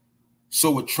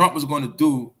 So what Trump was going to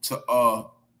do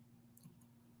to,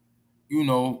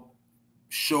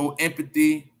 show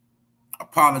empathy,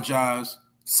 apologize,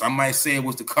 some might say it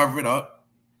was to cover it up,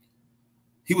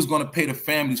 he was going to pay the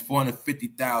families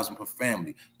 $450,000 per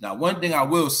family. Now, one thing I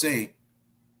will say,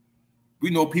 we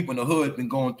know people in the hood been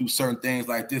going through certain things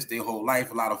like this their whole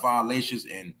life, a lot of violations,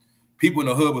 and people in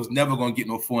the hood was never going to get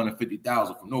no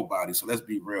 $450,000 from nobody. So let's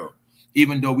be real.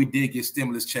 Even though we did get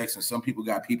stimulus checks and some people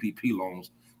got PPP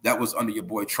loans, that was under your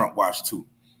boy Trump watch too.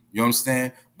 You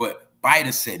understand? But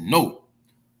Biden said no.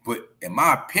 But in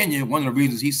my opinion, one of the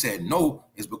reasons he said no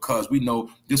is because we know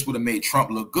this would have made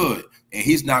Trump look good. And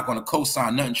he's not going to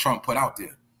co-sign nothing Trump put out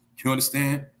there. You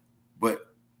understand? But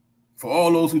for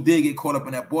all those who did get caught up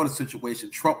in that border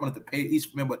situation, Trump wanted to pay each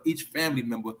family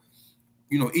member,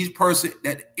 each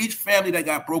family that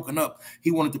got broken up,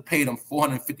 he wanted to pay them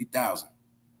 $450,000.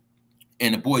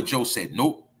 And the boy Joe said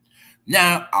nope.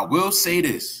 Now, I will say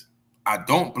this. I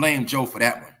don't blame Joe for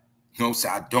that one. You know what I'm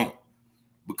saying? I don't.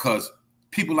 Because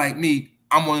people like me,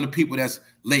 I'm one of the people that's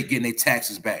late getting their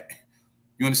taxes back.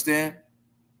 You understand?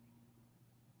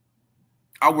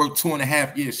 I worked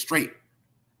 2.5 years straight.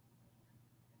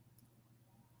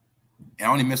 And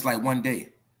I only missed like 1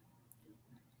 day.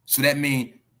 So that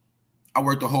means I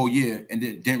worked the whole year and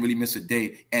didn't really miss a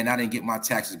day, and I didn't get my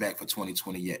taxes back for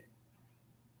 2020 yet.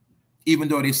 Even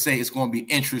though they say it's going to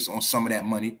be interest on some of that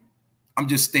money, I'm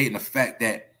just stating the fact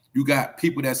that you got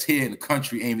people that's here in the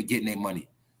country ain't even getting their money.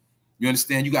 You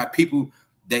understand? You got people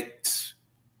that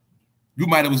you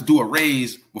might have was due a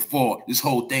raise before this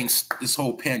whole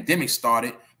pandemic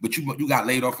started, but you got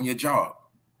laid off from your job.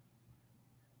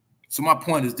 So my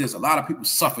point is this: a lot of people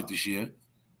suffered this year.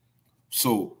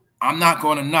 So I'm not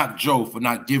going to knock Joe for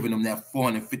not giving him that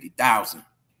 $450,000,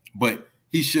 but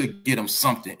he should get him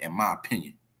something, in my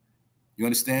opinion. You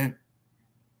understand?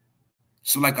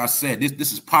 So like I said,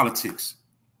 this is politics.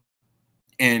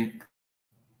 And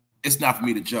it's not for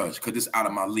me to judge because it's out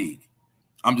of my league.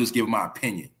 I'm just giving my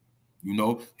opinion.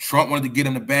 Trump wanted to get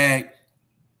in the bag,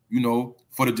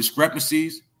 for the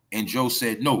discrepancies, and Joe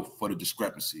said no for the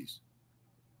discrepancies.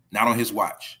 Not on his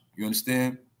watch. You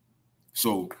understand?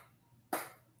 So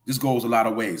this goes a lot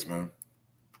of ways, man.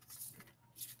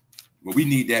 But we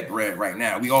need that bread right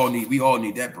now. We all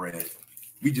need that bread.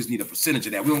 We just need a percentage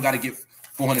of that. We don't got to get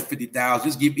 $450,000.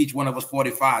 Just give each one of us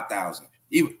 $45,000.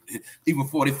 Even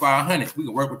 $4,500. We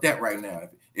can work with that right now.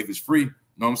 If it's free, you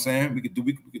know what I'm saying? We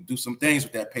could do some things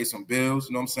with that, pay some bills,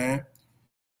 you know what I'm saying?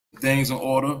 Things in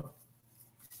order.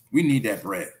 We need that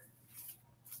bread.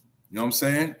 You know what I'm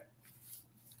saying?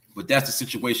 But that's the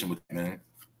situation with it, man.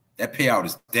 That payout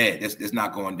is dead. That's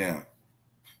not going down.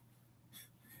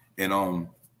 And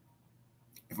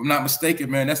if I'm not mistaken,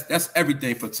 man, that's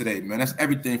everything for today, man. That's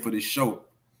everything for this show.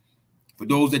 For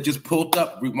those that just pulled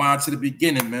up, rewind to the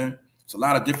beginning, man. It's a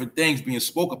lot of different things being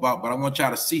spoke about, but I want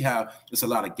y'all to see how there's a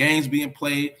lot of games being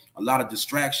played, a lot of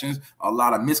distractions, a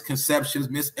lot of misconceptions,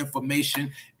 misinformation,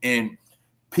 and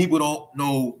people don't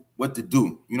know what to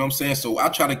do. You know what I'm saying? So I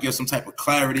try to give some type of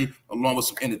clarity along with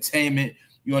some entertainment.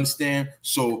 You understand?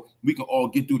 So we can all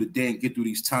get through the day and get through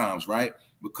these times, right?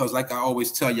 because like I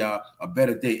always tell y'all, a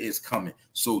better day is coming.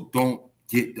 So don't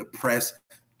get depressed.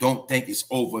 Don't think it's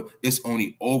over. It's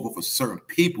only over for certain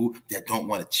people that don't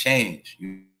want to change.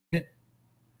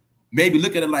 Maybe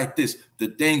look at it like this. The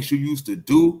things you used to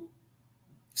do,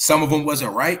 some of them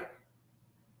wasn't right.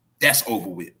 That's over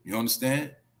with. You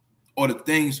understand? Or the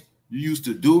things you used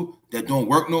to do that don't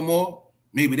work no more,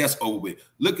 maybe that's over with.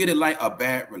 Look at it like a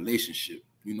bad relationship.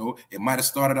 You know, it might have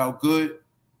started out good,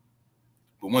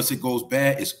 but once it goes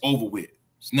bad, it's over with.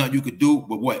 There's nothing you could do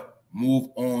but what? Move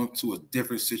on to a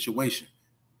different situation.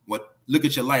 Look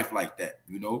at your life like that,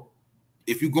 you know?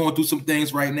 If you're going through some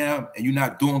things right now and you're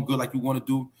not doing good like you want to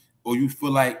do, or you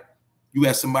feel like you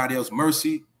have somebody else's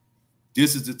mercy,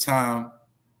 this is the time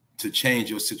to change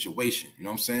your situation. You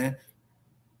know what I'm saying?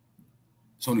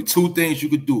 It's only two things you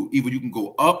could do. Either you can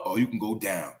go up or you can go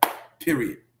down,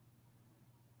 period.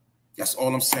 That's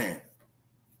all I'm saying.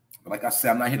 But like I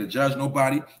said, I'm not here to judge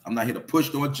nobody. I'm not here to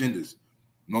push no agendas.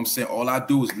 You know what I'm saying? All I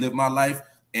do is live my life.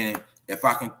 And if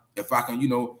I can, you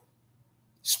know,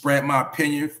 spread my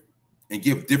opinion and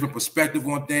give different perspective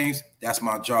on things, that's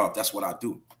my job. That's what I do.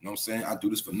 You know what I'm saying? I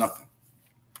do this for nothing.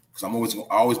 Because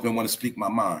I always been want to speak my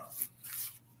mind.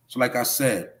 So like I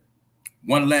said,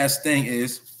 one last thing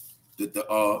is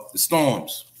the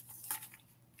storms.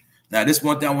 Now, this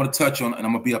one thing I want to touch on, and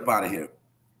I'm going to be up out of here.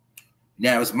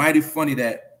 Now, it's mighty funny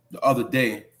that the other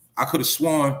day, I could have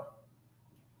sworn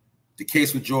the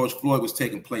case with George Floyd was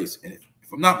taking place. And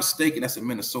if I'm not mistaken, that's in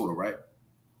Minnesota, right?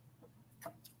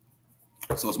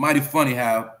 So it's mighty funny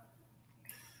how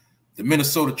the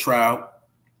Minnesota trial,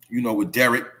 you know, with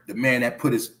Derek, the man that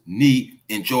put his knee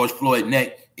in George Floyd's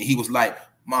neck, and he was like,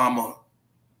 "Mama."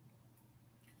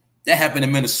 That happened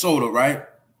in Minnesota, right?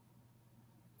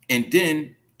 And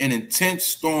then an intense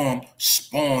storm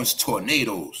spawns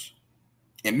tornadoes.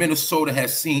 And Minnesota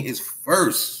has seen its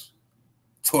first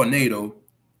tornado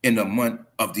in the month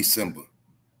of December.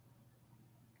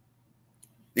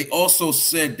 They also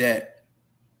said that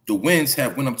the winds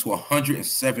have went up to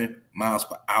 107 miles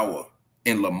per hour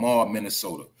in Lamar,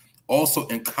 Minnesota. Also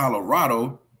in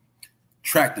Colorado,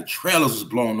 tractor trailers was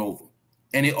blown over.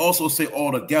 And they also say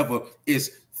altogether it's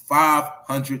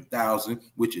 500,000,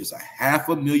 which is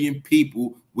 500,000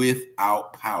 people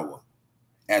without power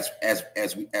as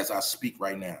I speak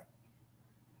right now.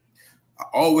 I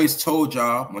always told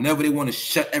y'all, whenever they want to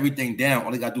shut everything down,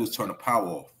 all they got to do is turn the power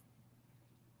off.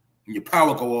 When your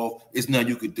power go off, there's nothing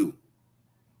you could do.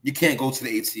 You can't go to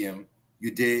the ATM.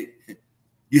 You did.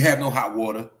 You have no hot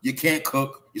water. You can't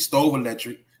cook. Your stove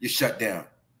electric. You're shut down.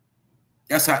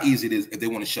 That's how easy it is if they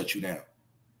want to shut you down.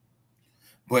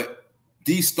 But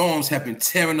these storms have been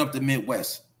tearing up the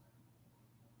Midwest.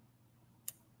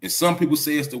 And some people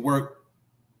say it's the work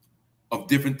of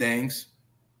different things.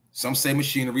 Some say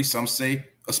machinery. Some say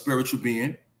a spiritual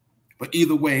being. But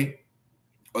either way,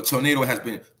 a tornado has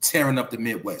been tearing up the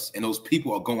Midwest. And those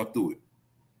people are going through it.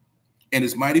 And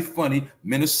it's mighty funny,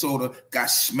 Minnesota got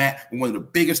smacked with one of the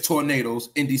biggest tornadoes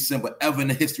in December ever in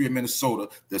the history of Minnesota,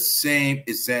 the same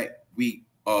exact week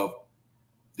of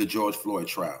the George Floyd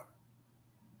trial.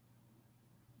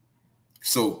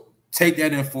 So take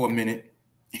that in for a minute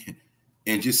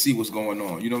and just see what's going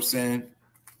on. You know what I'm saying?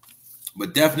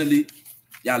 But definitely,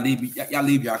 y'all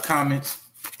leave your comments.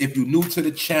 If you're new to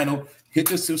the channel, hit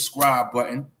the subscribe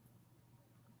button.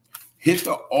 Hit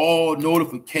the all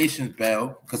notifications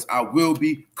bell because I will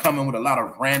be coming with a lot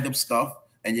of random stuff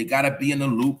and you got to be in the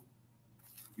loop.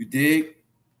 You dig?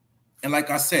 And like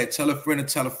I said, tell a friend and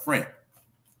tell a friend.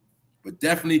 But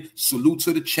definitely salute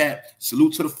to the chat.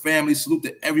 Salute to the family. Salute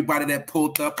to everybody that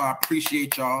pulled up. I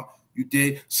appreciate y'all. You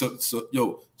did. So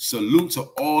yo, salute to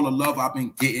all the love I've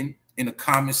been getting in the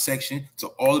comment section. To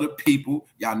all of the people.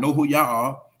 Y'all know who y'all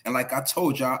are. And like I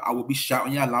told y'all, I will be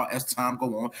shouting y'all out as time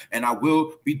go on. And I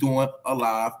will be doing a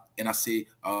live, and I say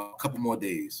a couple more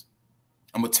days.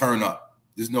 I'm going to turn up.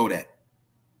 Just know that.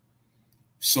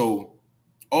 So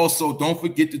also, don't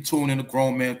forget to tune in to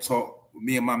Grown Man Talk with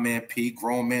me and my man P,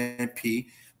 Grown Man P.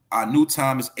 Our new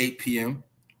time is 8 p.m.,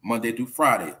 Monday through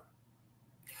Friday.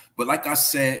 But like I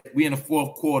said, we in the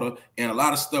fourth quarter, and a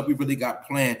lot of stuff we really got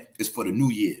planned is for the new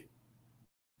year.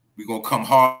 We're going to come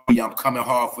hard. I'm coming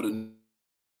hard for the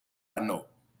I know.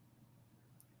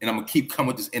 And I'm going to keep coming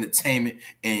with this entertainment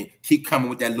and keep coming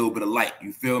with that little bit of light.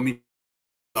 You feel me?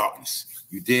 Darkness.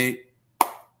 You dig?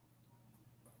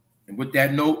 And with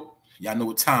that note, y'all know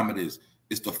what time it is.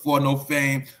 It's the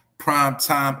 4NOFAME Prime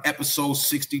Time episode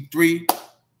 63.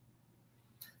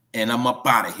 And I'm up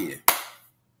out of here.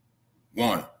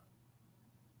 1.